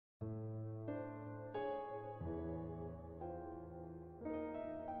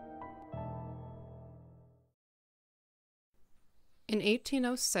In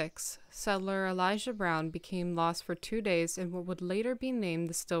 1806, settler Elijah Brown became lost for 2 days in what would later be named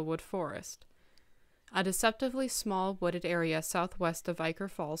the Stillwood Forest, a deceptively small wooded area southwest of Ichor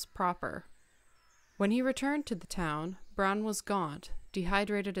Falls proper. When he returned to the town, Brown was gaunt,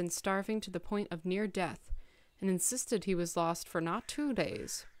 dehydrated and starving to the point of near death, and insisted he was lost for not 2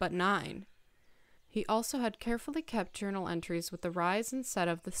 days, but 9. He also had carefully kept journal entries with the rise and set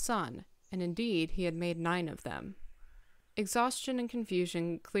of the sun, and indeed he had made 9 of them. Exhaustion and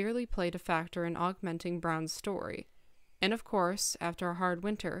confusion clearly played a factor in augmenting Brown's story, and of course, after a hard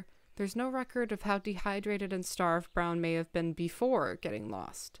winter, there's no record of how dehydrated and starved Brown may have been before getting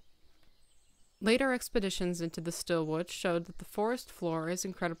lost. Later expeditions into the Stillwood showed that the forest floor is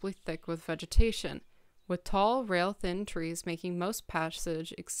incredibly thick with vegetation, with tall, rail-thin trees making most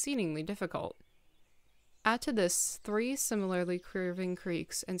passage exceedingly difficult. Add to this 3 similarly curving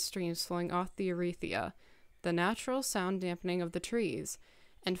creeks and streams flowing off the Eurythia, the natural sound dampening of the trees,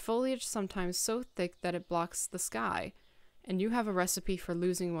 and foliage sometimes so thick that it blocks the sky, and you have a recipe for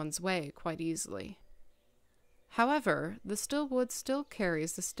losing one's way quite easily. However, the Stillwood still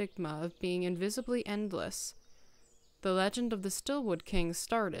carries the stigma of being invisibly endless. The legend of the Stillwood King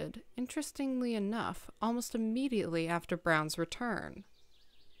started, interestingly enough, almost immediately after Brown's return.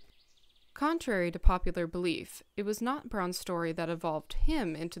 Contrary to popular belief, it was not Brown's story that evolved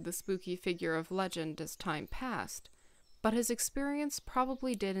him into the spooky figure of legend as time passed, but his experience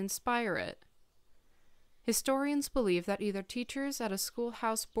probably did inspire it. Historians believe that either teachers at a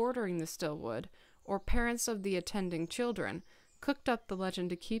schoolhouse bordering the Stillwood or parents of the attending children cooked up the legend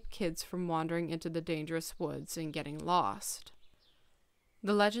to keep kids from wandering into the dangerous woods and getting lost.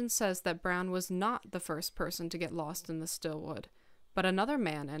 The legend says that Brown was not the first person to get lost in the Stillwood, but another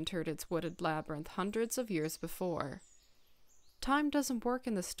man entered its wooded labyrinth hundreds of years before. Time doesn't work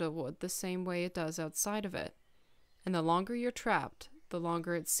in the Stillwood the same way it does outside of it, and the longer you're trapped, the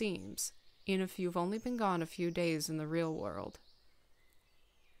longer it seems, even if you've only been gone a few days in the real world.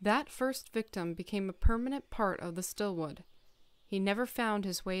 That first victim became a permanent part of the Stillwood. He never found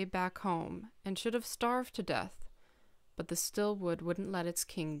his way back home and should have starved to death, but the Stillwood wouldn't let its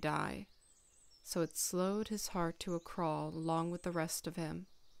king die, so it slowed his heart to a crawl along with the rest of him.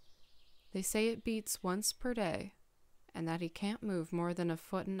 They say it beats once per day, and that he can't move more than a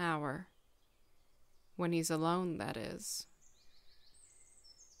foot an hour. When he's alone, that is.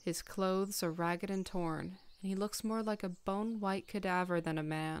 His clothes are ragged and torn, and he looks more like a bone-white cadaver than a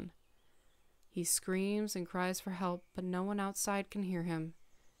man. He screams and cries for help, but no one outside can hear him,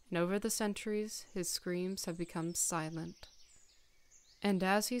 and over the centuries his screams have become silent. And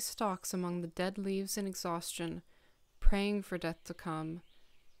as he stalks among the dead leaves in exhaustion, praying for death to come,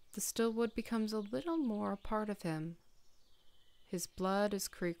 the Stillwood becomes a little more a part of him. His blood is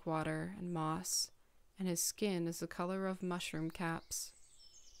creek water and moss, and his skin is the color of mushroom caps.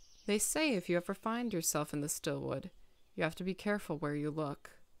 They say if you ever find yourself in the Stillwood, you have to be careful where you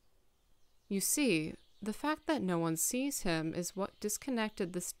look. You see, the fact that no one sees him is what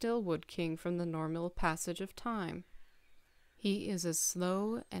disconnected the Stillwood King from the normal passage of time. He is as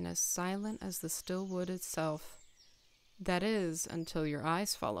slow and as silent as the Stillwood itself. That is, until your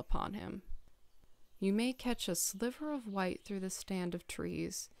eyes fall upon him. You may catch a sliver of white through the stand of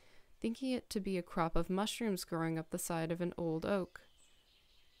trees, thinking it to be a crop of mushrooms growing up the side of an old oak.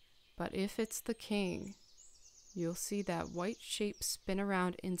 But if it's the king, you'll see that white shape spin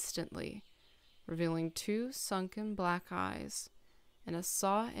around instantly, revealing 2 sunken black eyes and a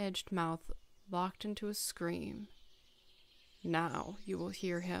saw-edged mouth locked into a scream. Now you will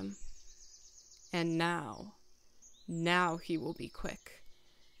hear him. And now he will be quick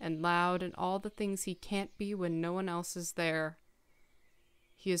and loud and all the things he can't be when no one else is there.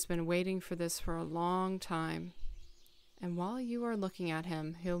 He has been waiting for this for a long time, and while you are looking at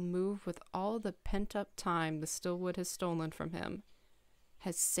him, he'll move with all the pent-up time the Stillwood has stolen from him,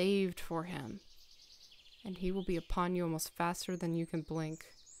 has saved for him, and he will be upon you almost faster than you can blink.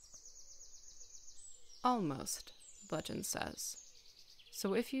 Almost, legend says.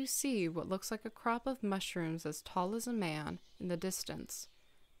 So if you see what looks like a crop of mushrooms as tall as a man in the distance,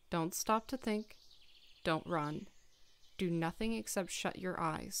 don't stop to think, don't run, do nothing except shut your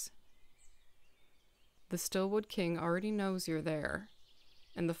eyes. The Stillwood King already knows you're there,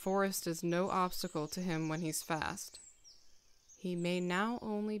 and the forest is no obstacle to him when he's fast. He may now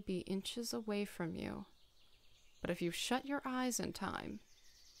only be inches away from you, but if you shut your eyes in time,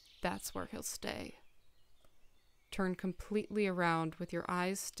 that's where he'll stay. Turn completely around with your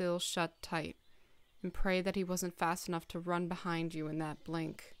eyes still shut tight, and pray that he wasn't fast enough to run behind you in that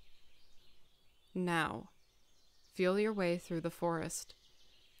blink. Now, feel your way through the forest,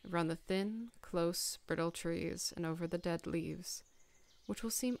 around the thin, close, brittle trees and over the dead leaves, which will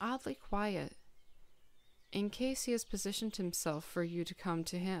seem oddly quiet. In case he has positioned himself for you to come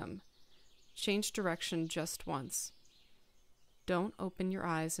to him, change direction just once. Don't open your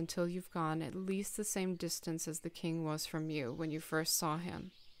eyes until you've gone at least the same distance as the king was from you when you first saw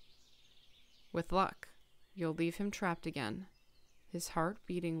him. With luck, you'll leave him trapped again, his heart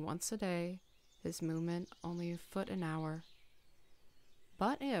beating once a day, his movement only a foot an hour.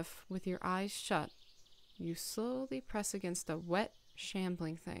 But if, with your eyes shut, you slowly press against a wet,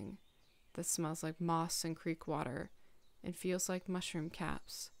 shambling thing that smells like moss and creek water and feels like mushroom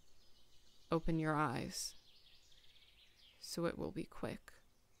caps, open your eyes, so it will be quick.